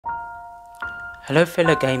Hello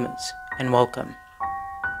fellow gamers, and welcome.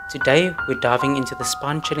 Today we're diving into the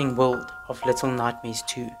spine-chilling world of Little Nightmares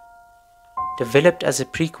 2. Developed as a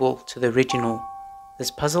prequel to the original, this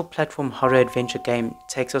puzzle platform horror adventure game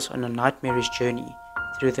takes us on a nightmarish journey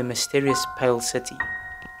through the mysterious Pale City.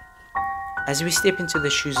 As we step into the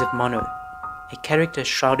shoes of Mono, a character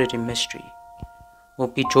shrouded in mystery, we'll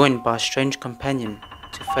be joined by a strange companion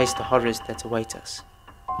to face the horrors that await us.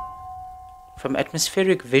 From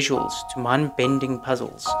atmospheric visuals to mind-bending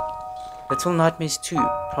puzzles, Little Nightmares 2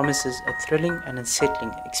 promises a thrilling and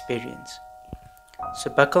unsettling experience.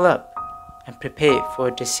 So buckle up and prepare for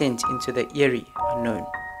a descent into the eerie unknown.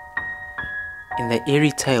 In the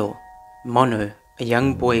eerie tale, Mono, a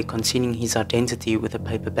young boy concealing his identity with a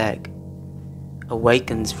paper bag,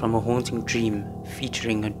 awakens from a haunting dream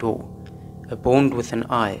featuring a door, adorned with an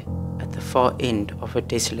eye at the far end of a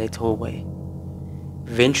desolate hallway.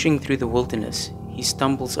 Venturing through the wilderness, he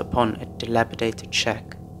stumbles upon a dilapidated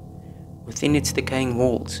shack. Within its decaying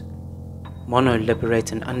walls, Mono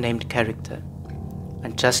liberates an unnamed character,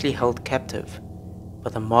 unjustly held captive by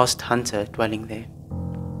the masked hunter dwelling there.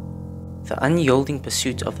 The unyielding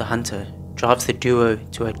pursuit of the hunter drives the duo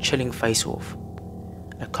to a chilling face-off,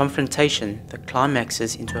 a confrontation that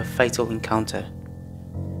climaxes into a fatal encounter.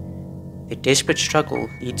 Their desperate struggle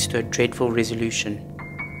leads to a dreadful resolution,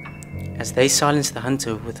 as they silence the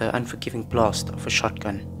hunter with an unforgiving blast of a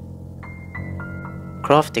shotgun.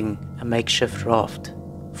 Crafting a makeshift raft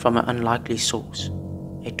from an unlikely source,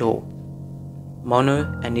 a door,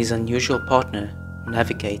 Mono and his unusual partner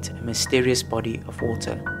navigate a mysterious body of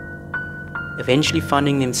water, eventually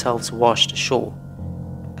finding themselves washed ashore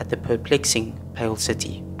at the perplexing Pale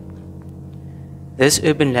City. This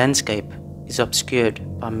urban landscape is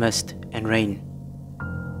obscured by mist and rain,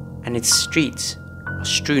 and its streets are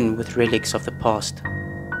strewn with relics of the past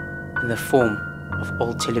in the form of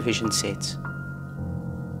old television sets.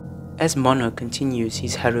 As Mono continues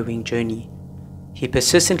his harrowing journey, he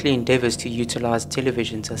persistently endeavors to utilize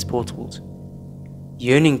televisions as portals,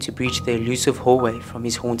 yearning to breach the elusive hallway from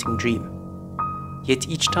his haunting dream. Yet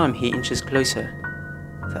each time he inches closer,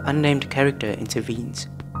 the unnamed character intervenes,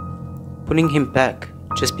 pulling him back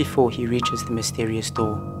just before he reaches the mysterious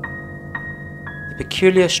door. The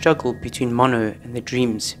peculiar struggle between Mono and the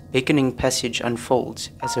dream's beckoning passage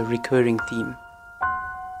unfolds as a recurring theme.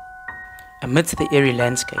 Amidst the eerie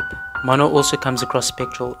landscape, Mono also comes across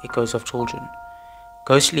spectral echoes of children,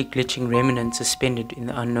 ghostly glitching remnants suspended in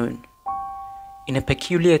the unknown. In a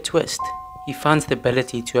peculiar twist, he finds the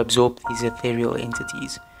ability to absorb these ethereal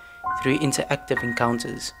entities through interactive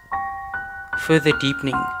encounters, further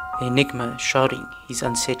deepening the enigma shrouding his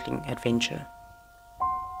unsettling adventure.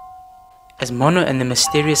 As Mono and the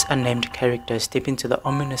mysterious unnamed character step into the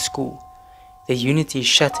ominous school, their unity is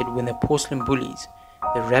shattered when the porcelain bullies,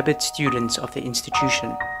 the rabid students of the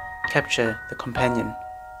institution, capture the companion.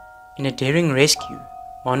 In a daring rescue,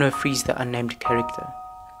 Mono frees the unnamed character,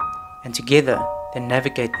 and together they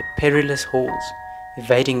navigate the perilous halls,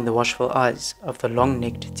 evading the watchful eyes of the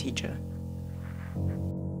long-necked teacher.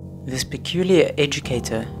 This peculiar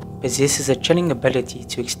educator possesses a chilling ability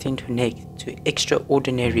to extend her neck to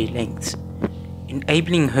extraordinary lengths,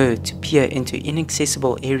 enabling her to peer into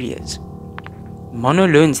inaccessible areas. Mono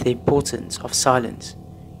learns the importance of silence,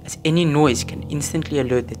 as any noise can instantly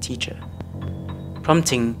alert the teacher,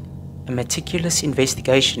 prompting a meticulous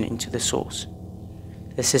investigation into the source.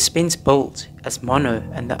 The suspense builds as Mono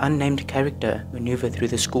and the unnamed character maneuver through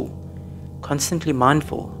the school, constantly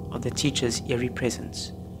mindful of the teacher's eerie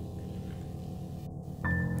presence.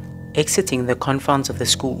 Exiting the confines of the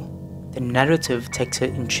school, the narrative takes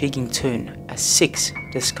an intriguing turn as Six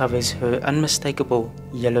discovers her unmistakable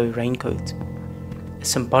yellow raincoat, a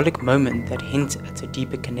symbolic moment that hints at the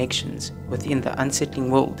deeper connections within the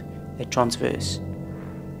unsettling world they traverse.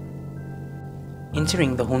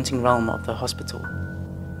 Entering the haunting realm of the hospital,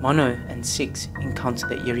 Mono and Six encounter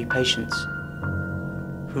the eerie patients,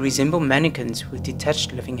 who resemble mannequins with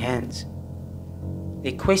detached living hands.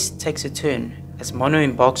 Their quest takes a turn as Mono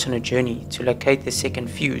embarks on a journey to locate the second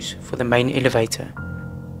fuse for the main elevator.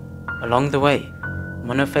 Along the way,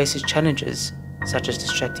 Mono faces challenges such as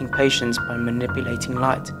distracting patients by manipulating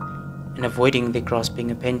light and avoiding their grasping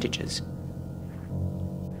appendages.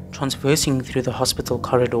 Traversing through the hospital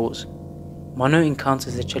corridors, Mono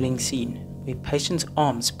encounters a chilling scene where patients'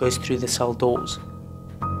 arms burst through the cell doors,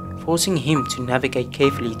 forcing him to navigate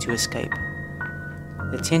carefully to escape.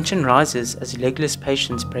 The tension rises as legless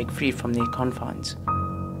patients break free from their confines,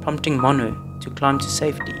 prompting Mono to climb to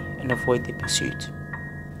safety and avoid their pursuit.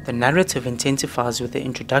 The narrative intensifies with the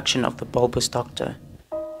introduction of the bulbous doctor,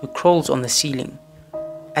 who crawls on the ceiling,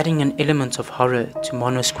 adding an element of horror to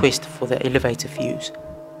Mono's quest for the elevator fuse.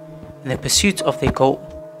 In the pursuit of their goal,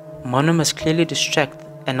 Mono must clearly distract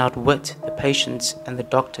and outwit the patients and the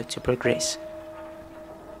doctor to progress.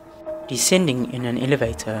 Descending in an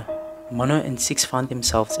elevator, Mono and Six find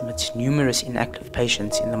themselves amidst numerous inactive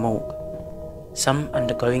patients in the morgue, some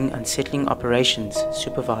undergoing unsettling operations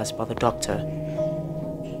supervised by the doctor.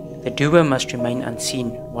 The duo must remain unseen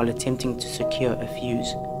while attempting to secure a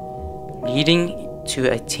fuse, leading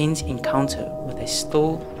to a tense encounter with a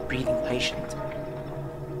still breathing patient.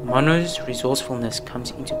 Mono's resourcefulness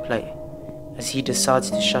comes into play as he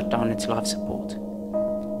decides to shut down its life support,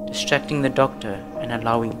 distracting the doctor and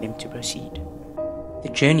allowing them to proceed. The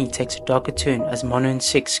journey takes a darker turn as Mono and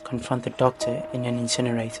Six confront the doctor in an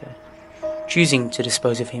incinerator, choosing to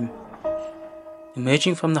dispose of him.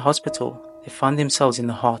 Emerging from the hospital, they find themselves in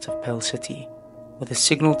the heart of Pale City, with a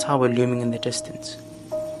signal tower looming in the distance.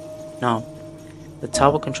 Now, the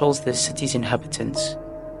tower controls the city's inhabitants,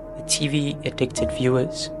 the TV-addicted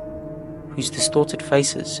viewers, whose distorted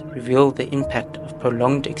faces reveal the impact of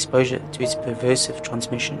prolonged exposure to its pervasive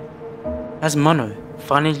transmission. As Mono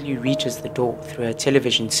finally reaches the door through a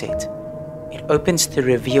television set, it opens to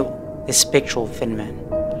reveal the spectral Thin Man.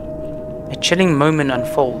 A chilling moment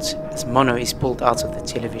unfolds as Mono is pulled out of the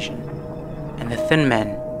television, and the Thin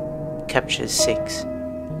Man captures Six,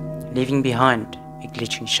 leaving behind a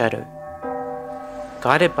glitching shadow.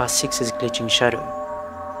 Guided by Six's glitching shadow,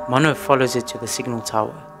 Mono follows it to the signal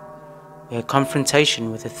tower, where a confrontation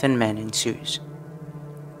with the Thin Man ensues.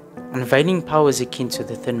 Unveiling powers akin to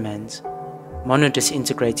the Thin Man's, Mono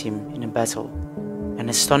disintegrates him in a battle and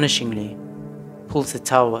astonishingly pulls the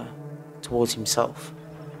tower towards himself.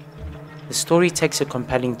 The story takes a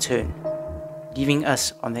compelling turn, leaving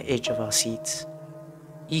us on the edge of our seats,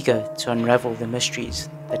 eager to unravel the mysteries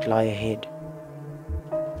that lie ahead.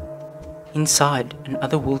 Inside, an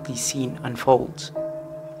otherworldly scene unfolds,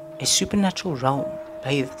 a supernatural realm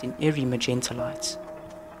bathed in eerie magenta lights,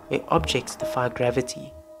 where objects defy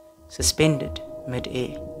gravity, suspended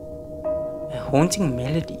mid-air. A haunting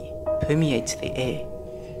melody permeates the air,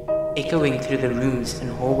 echoing through the rooms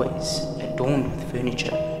and hallways adorned with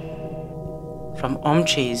furniture. From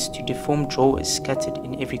armchairs to deformed drawers scattered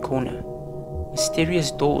in every corner,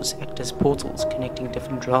 mysterious doors act as portals connecting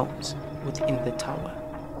different realms within the tower.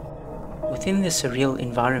 Within the surreal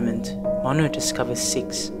environment, Mono discovers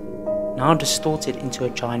Six, now distorted into a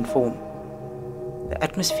giant form. The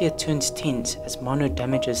atmosphere turns tense as Mono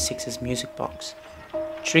damages Six's music box,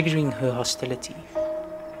 triggering her hostility.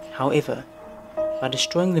 However, by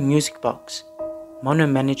destroying the music box, Mono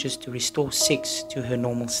manages to restore Six to her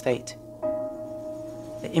normal state.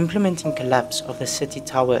 The implementing collapse of the city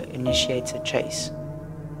tower initiates a chase,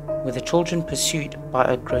 with the children pursued by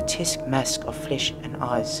a grotesque mask of flesh and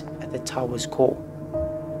eyes at the tower's core.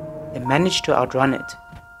 They manage to outrun it,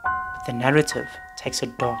 but the narrative takes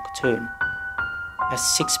a dark turn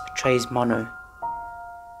as Six betrays Mono,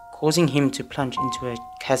 causing him to plunge into a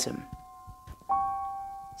chasm.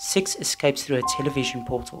 Six escapes through a television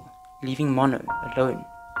portal, leaving Mono alone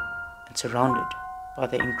and surrounded by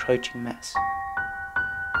the encroaching mass.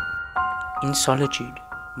 In solitude,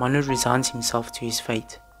 Mono resigns himself to his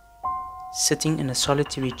fate, sitting in a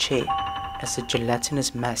solitary chair as the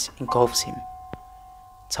gelatinous mass engulfs him.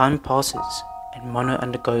 Time passes and Mono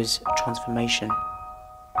undergoes a transformation,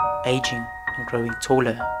 aging and growing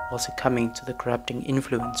taller while succumbing to the corrupting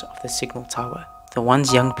influence of the signal tower. The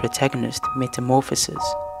once young protagonist metamorphoses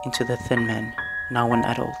into the Thin Man, now an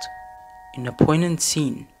adult. In a poignant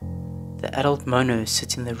scene, the adult Mono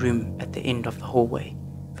sits in the room at the end of the hallway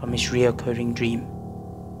from his reoccurring dream,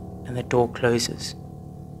 and the door closes,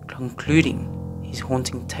 concluding his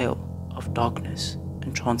haunting tale of darkness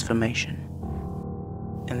and transformation.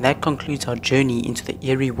 And that concludes our journey into the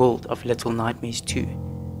eerie world of Little Nightmares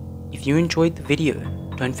 2. If you enjoyed the video,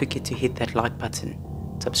 don't forget to hit that like button,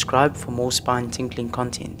 subscribe for more spine-tingling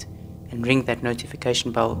content, and ring that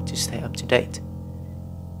notification bell to stay up to date.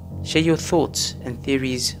 Share your thoughts and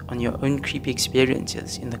theories on your own creepy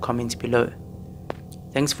experiences in the comments below.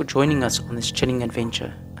 Thanks for joining us on this chilling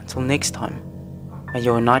adventure. Until next time, may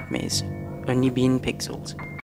your nightmares only be in pixels.